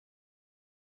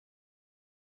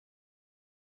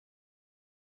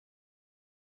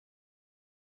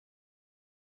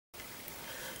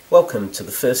Welcome to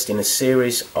the first in a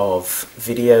series of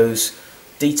videos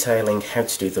detailing how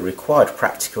to do the required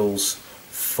practicals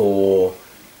for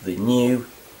the new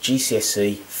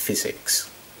GCSE Physics.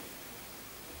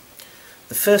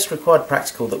 The first required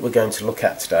practical that we're going to look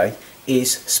at today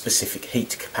is specific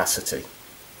heat capacity.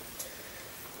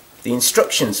 The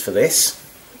instructions for this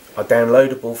are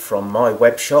downloadable from my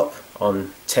web shop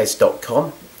on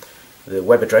tes.com. The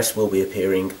web address will be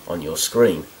appearing on your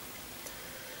screen.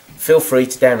 Feel free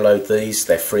to download these,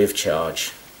 they're free of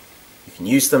charge. You can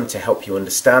use them to help you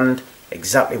understand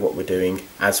exactly what we're doing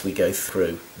as we go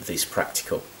through this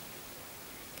practical.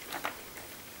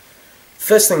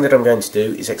 First thing that I'm going to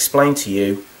do is explain to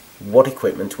you what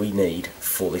equipment we need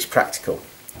for this practical.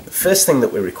 The first thing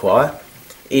that we require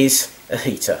is a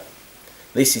heater.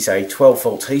 This is a 12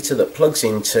 volt heater that plugs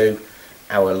into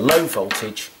our low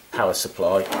voltage power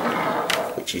supply,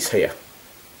 which is here.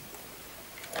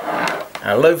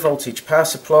 Our low voltage power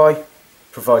supply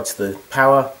provides the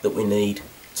power that we need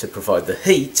to provide the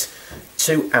heat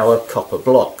to our copper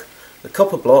block. The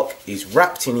copper block is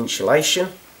wrapped in insulation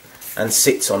and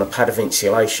sits on a pad of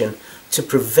insulation to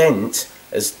prevent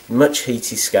as much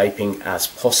heat escaping as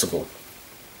possible.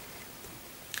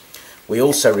 We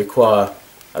also require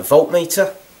a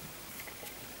voltmeter,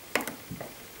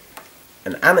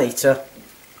 an ammeter,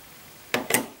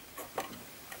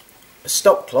 a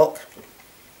stop clock,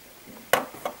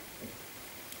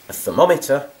 a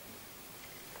thermometer,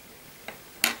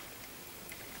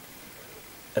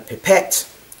 a pipette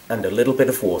and a little bit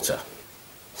of water.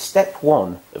 Step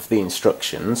 1 of the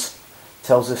instructions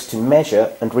tells us to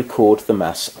measure and record the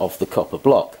mass of the copper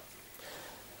block.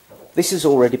 This has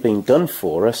already been done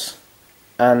for us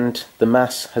and the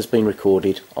mass has been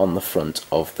recorded on the front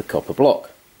of the copper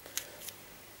block.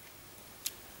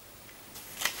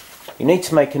 You need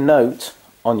to make a note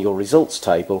on your results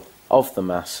table of the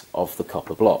mass of the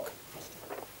copper block.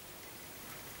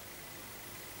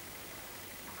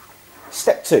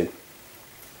 Step 2.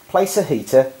 Place a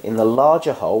heater in the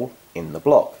larger hole in the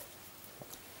block.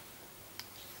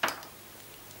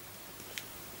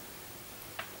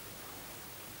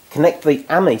 Connect the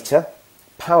ammeter,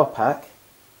 power pack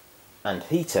and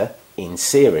heater in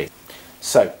series.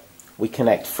 So we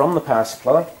connect from the power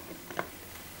supply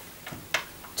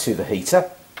to the heater,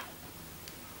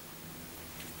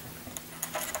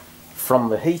 from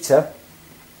the heater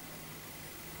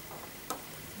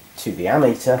to the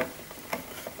ammeter,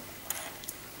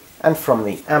 and from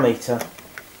the ammeter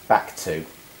back to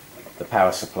the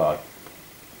power supply.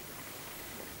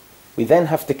 We then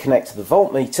have to connect the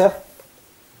voltmeter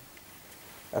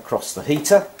across the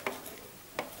heater,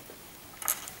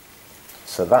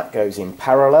 so that goes in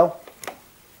parallel,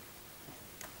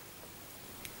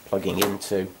 plugging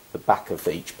into the back of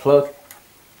each plug.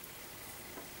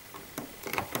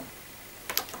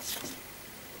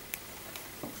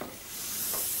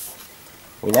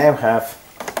 We now have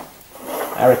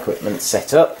our equipment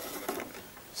set up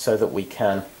so that we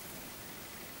can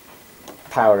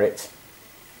power it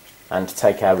and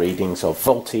take our readings of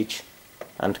voltage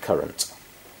and current.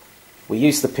 We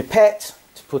use the pipette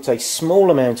to put a small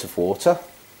amount of water,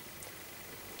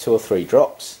 2 or 3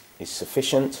 drops is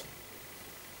sufficient,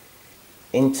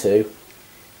 into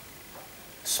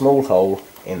a small hole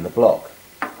in the block.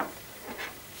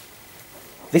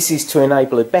 This is to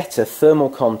enable a better thermal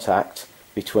contact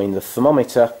between the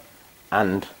thermometer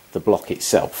and the block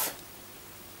itself.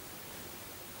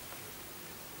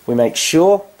 We make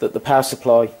sure that the power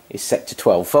supply is set to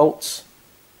 12 volts.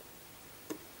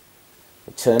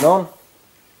 We turn on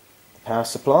the power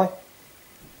supply,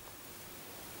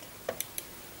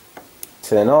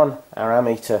 turn on our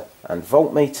ammeter and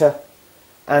voltmeter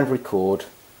and record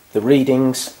the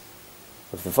readings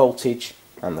of the voltage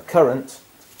and the current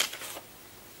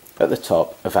at the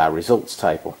top of our results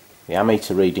table. The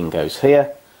ammeter reading goes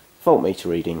here, voltmeter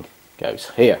reading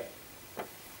goes here.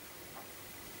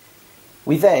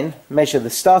 We then measure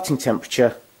the starting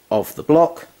temperature of the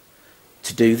block.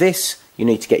 To do this, you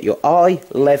need to get your eye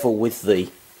level with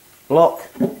the block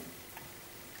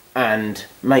and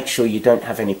make sure you don't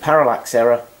have any parallax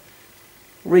error.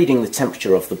 Reading the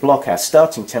temperature of the block, our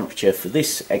starting temperature for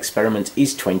this experiment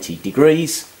is 20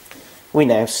 degrees. We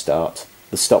now start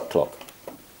the stop clock.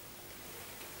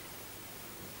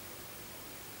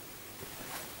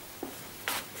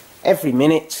 Every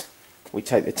minute we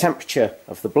take the temperature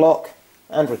of the block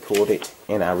and record it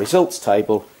in our results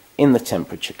table in the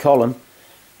temperature column.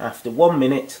 After 1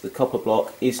 minute the copper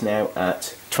block is now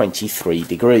at 23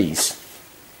 degrees.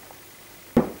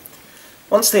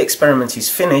 Once the experiment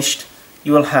is finished,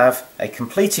 you will have a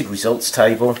completed results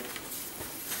table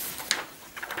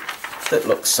that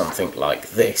looks something like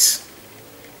this.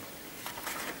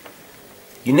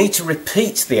 You need to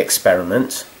repeat the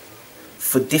experiment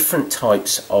for different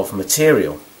types of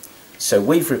material. So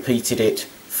we've repeated it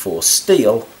for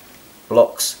steel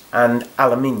blocks and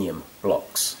aluminium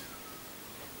blocks.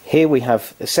 Here we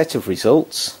have a set of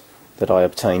results that I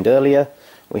obtained earlier.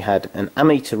 We had an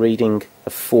ammeter reading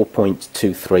of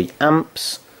 4.23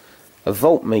 amps, a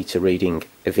voltmeter reading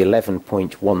of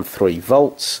 11.13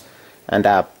 volts, and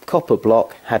our copper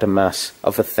block had a mass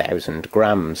of 1,000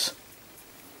 grams.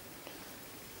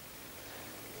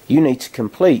 You need to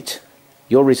complete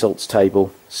your results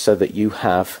table so that you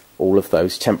have all of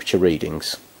those temperature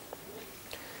readings.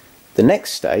 The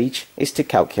next stage is to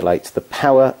calculate the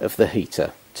power of the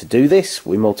heater. To do this,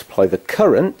 we multiply the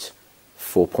current,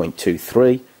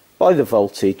 4.23, by the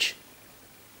voltage,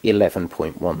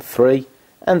 11.13,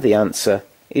 and the answer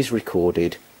is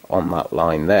recorded on that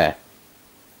line there.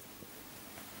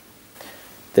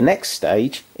 The next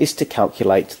stage is to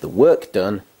calculate the work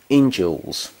done in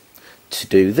joules. To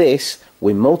do this,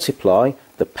 we multiply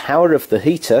the power of the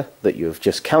heater that you have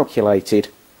just calculated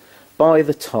by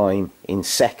the time in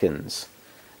seconds.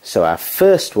 So our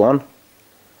first one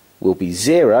will be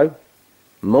 0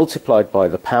 multiplied by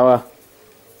the power,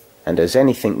 and as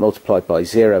anything multiplied by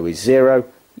 0 is 0,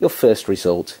 your first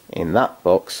result in that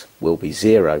box will be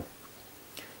 0.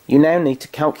 You now need to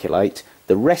calculate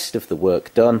the rest of the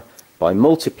work done by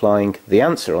multiplying the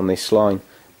answer on this line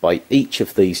by each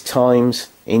of these times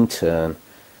in turn.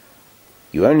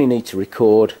 You only need to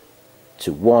record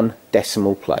to 1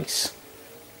 decimal place.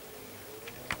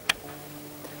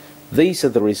 These are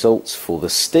the results for the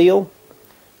steel: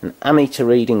 an ammeter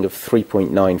reading of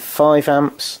 3.95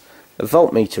 amps, a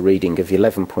voltmeter reading of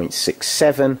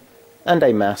 11.67, and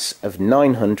a mass of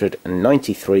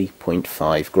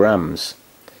 993.5 grams.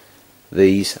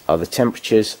 These are the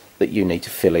temperatures that you need to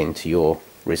fill into your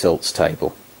results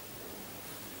table.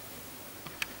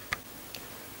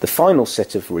 The final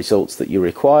set of results that you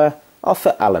require are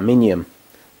for aluminium.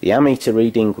 The ammeter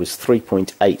reading was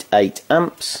 3.88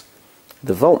 amps,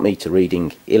 the voltmeter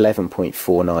reading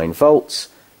 11.49 volts,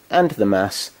 and the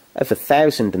mass of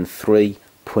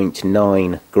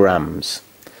 1003.9 grams.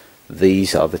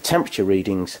 These are the temperature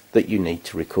readings that you need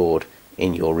to record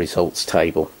in your results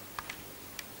table.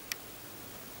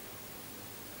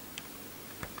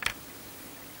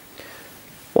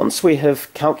 Once we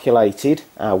have calculated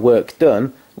our work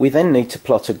done, we then need to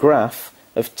plot a graph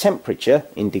of temperature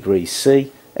in degrees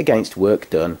C against work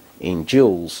done in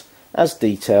joules, as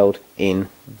detailed in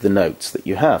the notes that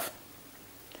you have.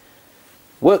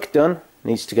 Work done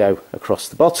needs to go across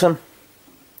the bottom,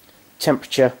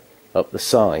 temperature up the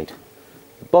side.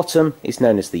 The bottom is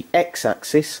known as the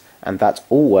x-axis, and that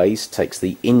always takes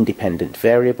the independent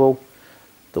variable.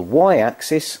 The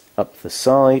y-axis up the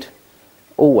side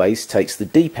always takes the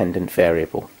dependent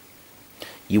variable.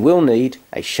 You will need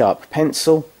a sharp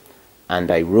pencil and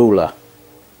a ruler.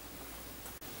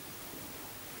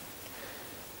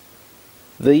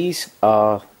 These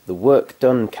are the work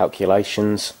done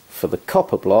calculations for the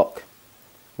copper block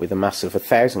with a mass of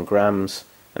 1,000 grams,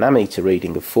 an ammeter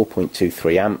reading of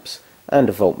 4.23 amps, and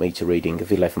a voltmeter reading of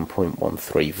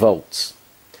 11.13 volts.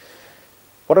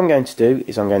 What I'm going to do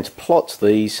is I'm going to plot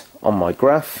these on my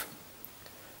graph.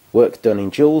 Work done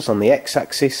in joules on the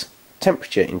x-axis,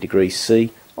 temperature in degrees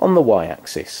C on the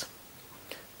y-axis.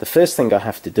 The first thing I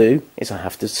have to do is I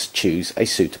have to choose a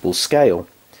suitable scale.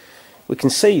 We can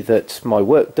see that my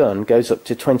work done goes up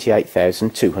to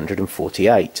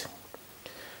 28,248.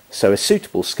 So a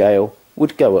suitable scale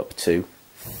would go up to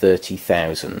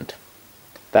 30,000.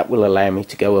 That will allow me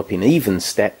to go up in even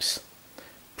steps,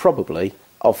 probably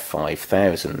of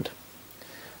 5,000.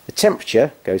 The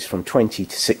temperature goes from 20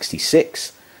 to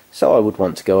 66, so I would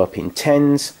want to go up in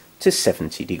tens to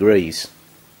 70 degrees.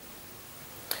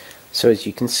 So as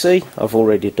you can see, I've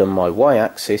already done my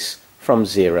y-axis from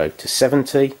 0 to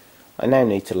 70. I now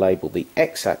need to label the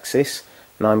x-axis,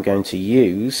 and I'm going to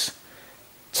use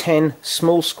 10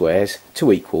 small squares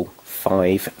to equal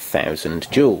 5,000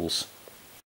 joules.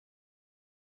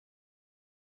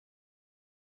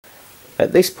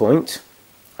 At this point,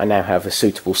 I now have a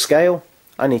suitable scale.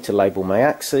 I need to label my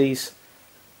axes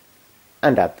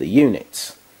and add the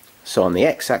units. So on the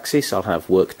x-axis I'll have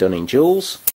work done in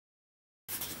joules,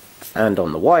 and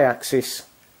on the y-axis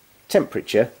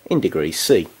temperature in degrees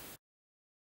C.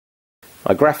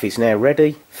 My graph is now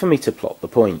ready for me to plot the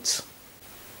points.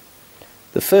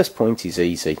 The first point is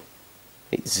easy.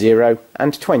 It's 0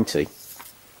 and 20.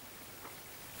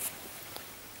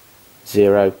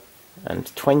 0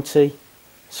 and 20.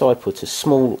 So I put a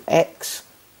small x,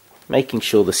 making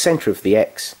sure the centre of the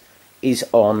x is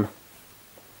on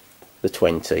the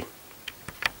 20.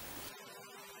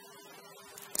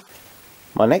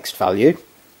 My next value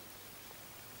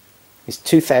is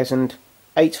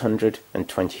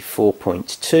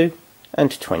 2824.2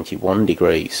 and 21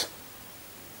 degrees.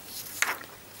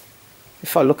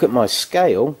 If I look at my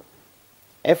scale,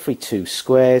 every 2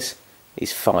 squares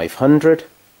is 500,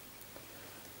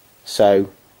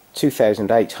 so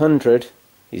 2800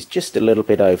 is just a little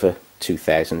bit over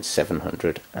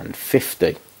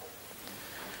 2750.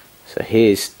 So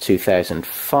here's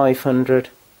 2500,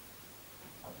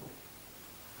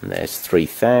 and there's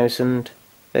 3000,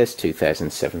 there's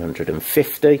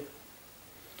 2750,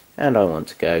 and I want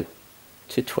to go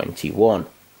to 21,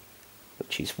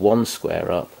 which is 1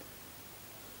 square up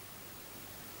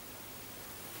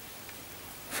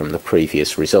from the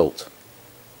previous result.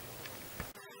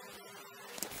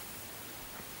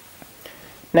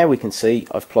 Now we can see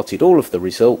I've plotted all of the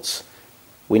results.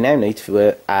 We now need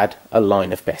to add a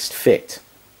line of best fit.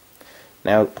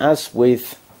 Now, as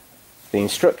with the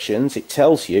instructions, it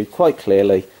tells you quite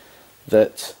clearly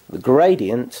that the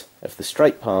gradient of the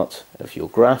straight part of your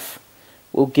graph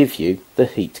will give you the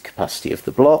heat capacity of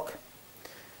the block.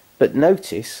 But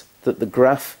notice that the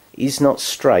graph is not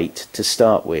straight to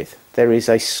start with. There is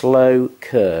a slow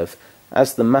curve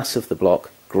as the mass of the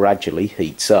block gradually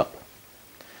heats up.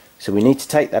 So we need to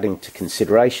take that into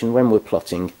consideration when we're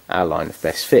plotting our line of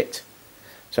best fit.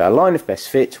 So our line of best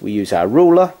fit, we use our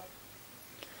ruler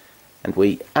and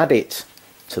we add it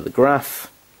to the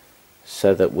graph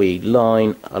so that we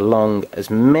line along as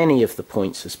many of the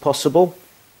points as possible.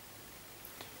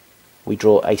 We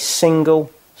draw a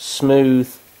single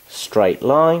smooth straight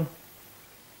line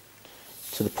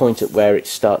to the point at where it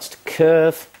starts to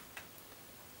curve,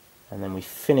 and then we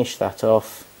finish that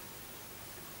off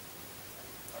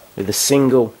with a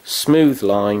single smooth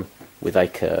line with a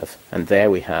curve, and there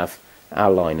we have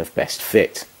our line of best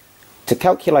fit. To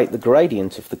calculate the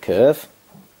gradient of the curve,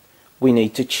 we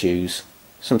need to choose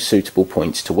some suitable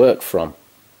points to work from.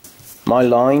 My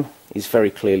line is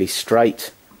very clearly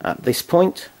straight at this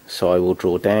point, so I will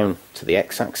draw down to the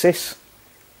x-axis,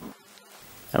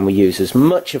 and we use as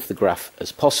much of the graph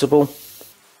as possible.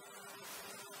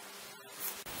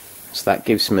 So that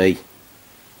gives me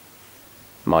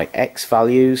my x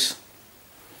values.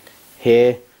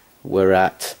 Here we're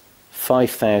at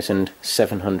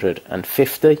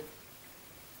 5750,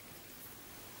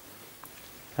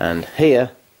 and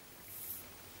here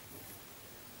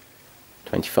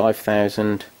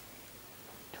 25,000,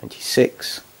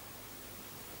 26,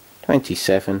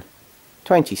 27,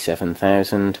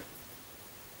 27,000,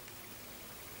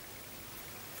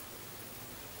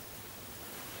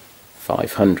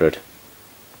 500.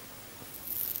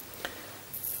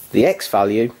 The x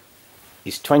value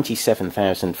is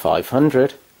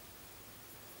 27,500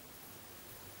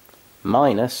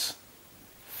 minus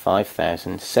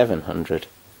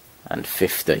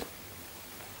 5,750.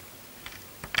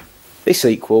 This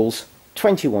equals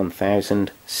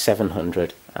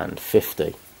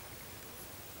 21,750.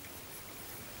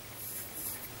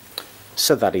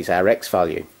 So that is our x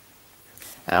value.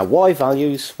 Our y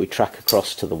values we track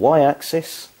across to the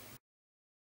y-axis.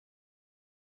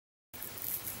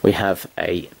 We have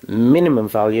a minimum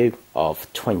value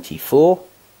of 24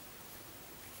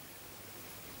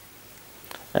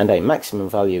 and a maximum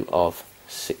value of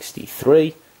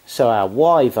 63, so our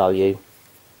y value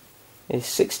is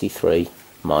 63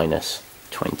 minus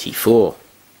 24.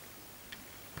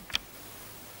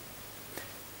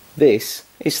 This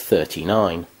is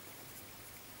 39.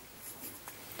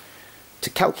 To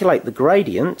calculate the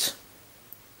gradient,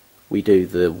 we do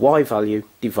the y value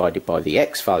divided by the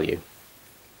x value.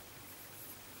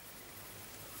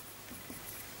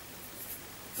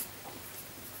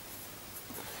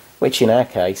 Which in our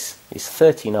case is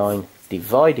 39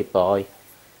 divided by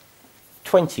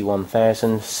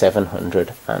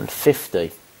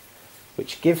 21,750,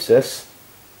 which gives us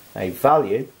a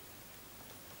value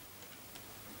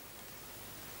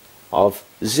of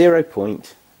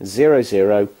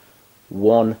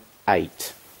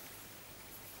 0.0018.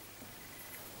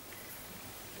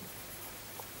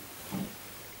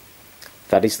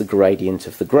 That is the gradient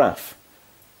of the graph.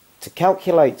 To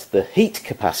calculate the heat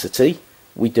capacity,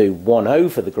 we do 1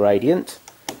 over the gradient,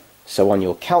 so on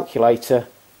your calculator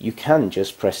you can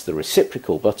just press the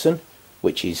reciprocal button,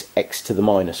 which is x to the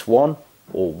minus 1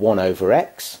 or 1 over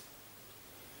x,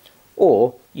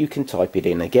 or you can type it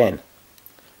in again.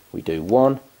 We do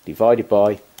 1 divided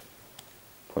by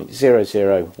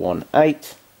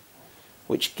 0.0018,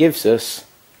 which gives us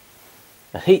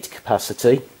a heat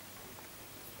capacity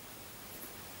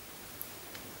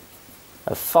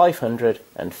of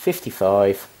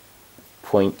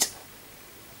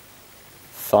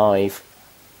 555.5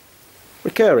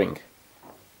 recurring.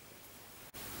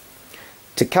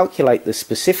 To calculate the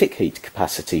specific heat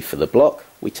capacity for the block,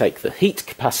 we take the heat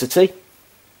capacity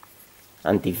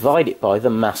and divide it by the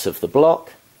mass of the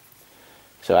block.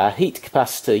 So our heat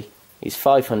capacity is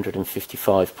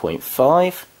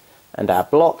 555.5 and our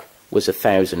block was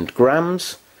 1000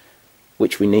 grams,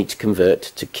 which we need to convert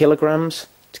to kilograms.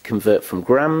 To convert from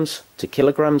grams to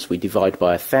kilograms, we divide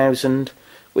by 1000,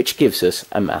 which gives us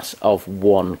a mass of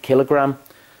 1 kilogram.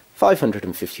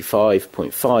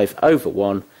 555.5 over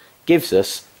 1 gives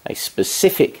us a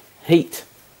specific heat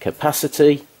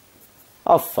capacity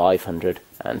of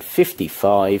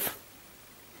 555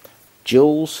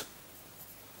 joules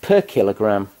per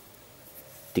kilogram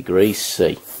degrees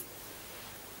C.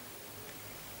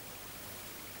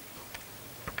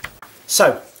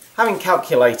 So, having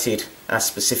calculated our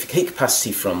specific heat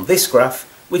capacity from this graph,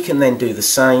 we can then do the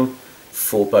same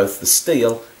for both the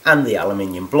steel and the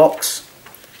aluminium blocks.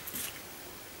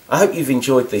 I hope you've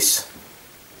enjoyed this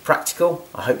practical.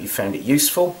 I hope you found it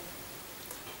useful.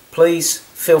 Please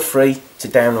feel free to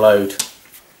download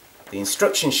the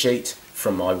instruction sheet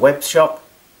from my web shop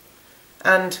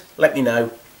and let me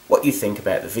know what you think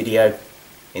about the video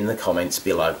in the comments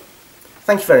below.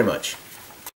 Thank you very much.